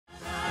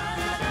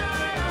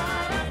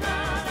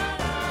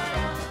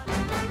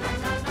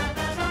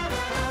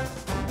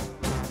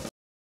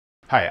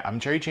Hi, I'm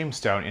Jerry James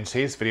Stone. In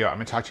today's video, I'm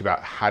going to talk to you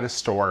about how to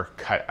store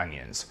cut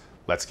onions.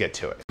 Let's get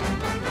to it.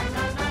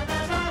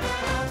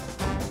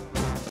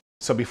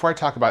 So before I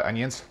talk about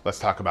onions, let's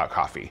talk about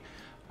coffee.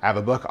 I have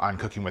a book on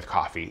cooking with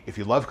coffee. If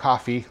you love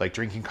coffee, like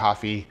drinking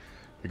coffee,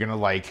 you're going to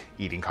like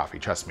eating coffee,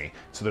 trust me.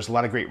 So there's a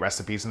lot of great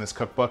recipes in this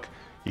cookbook.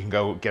 You can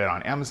go get it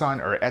on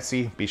Amazon or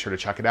Etsy. Be sure to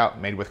check it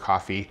out. Made with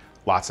coffee,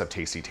 lots of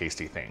tasty,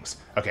 tasty things.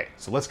 Okay,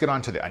 so let's get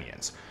on to the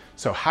onions.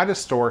 So how to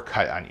store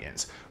cut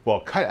onions? Well,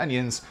 cut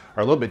onions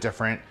are a little bit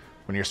different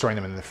when you're storing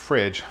them in the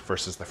fridge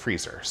versus the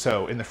freezer.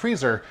 So in the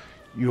freezer,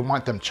 you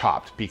want them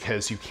chopped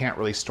because you can't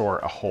really store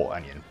a whole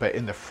onion. But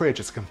in the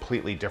fridge, it's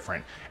completely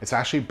different. It's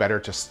actually better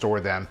to store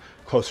them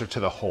closer to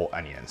the whole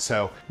onion.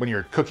 So when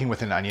you're cooking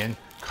with an onion,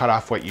 cut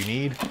off what you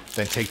need,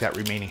 then take that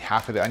remaining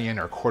half of the onion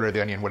or quarter of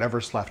the onion,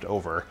 whatever's left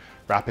over,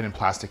 wrap it in a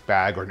plastic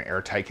bag or an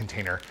airtight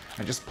container,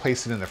 and just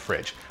place it in the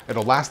fridge.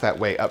 It'll last that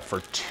way up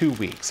for 2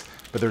 weeks.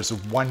 But there's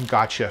one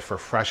gotcha for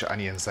fresh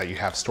onions that you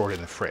have stored in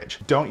the fridge.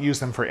 Don't use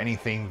them for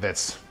anything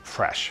that's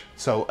fresh.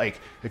 So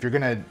like if you're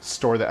gonna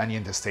store the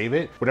onion to save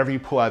it, whatever you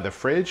pull out of the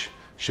fridge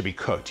should be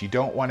cooked. You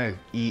don't wanna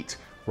eat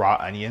raw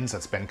onions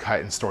that's been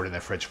cut and stored in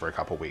the fridge for a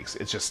couple weeks.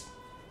 It's just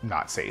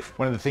not safe.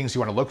 One of the things you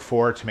wanna look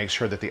for to make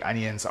sure that the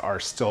onions are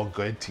still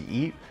good to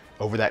eat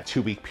over that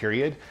 2-week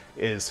period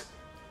is,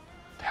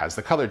 has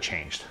the color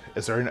changed?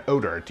 Is there an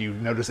odor? Do you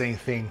notice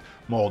anything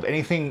mold?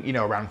 Anything,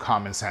 around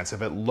common sense.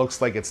 If it looks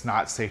like it's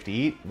not safe to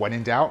eat, when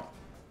in doubt,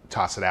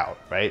 toss it out,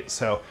 right?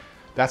 So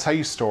that's how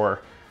you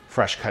store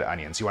fresh cut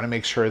onions. You wanna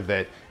make sure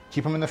that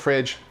keep them in the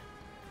fridge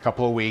a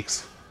couple of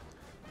weeks,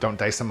 don't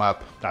dice them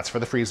up. That's for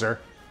the freezer,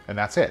 and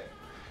that's it.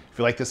 If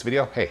you like this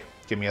video, hey,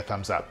 give me a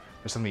thumbs up.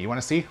 If there's something you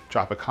wanna see,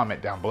 drop a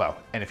comment down below.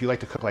 And if you like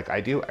to cook like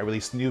I do, I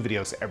release new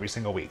videos every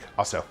single week.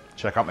 Also,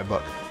 check out my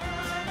book.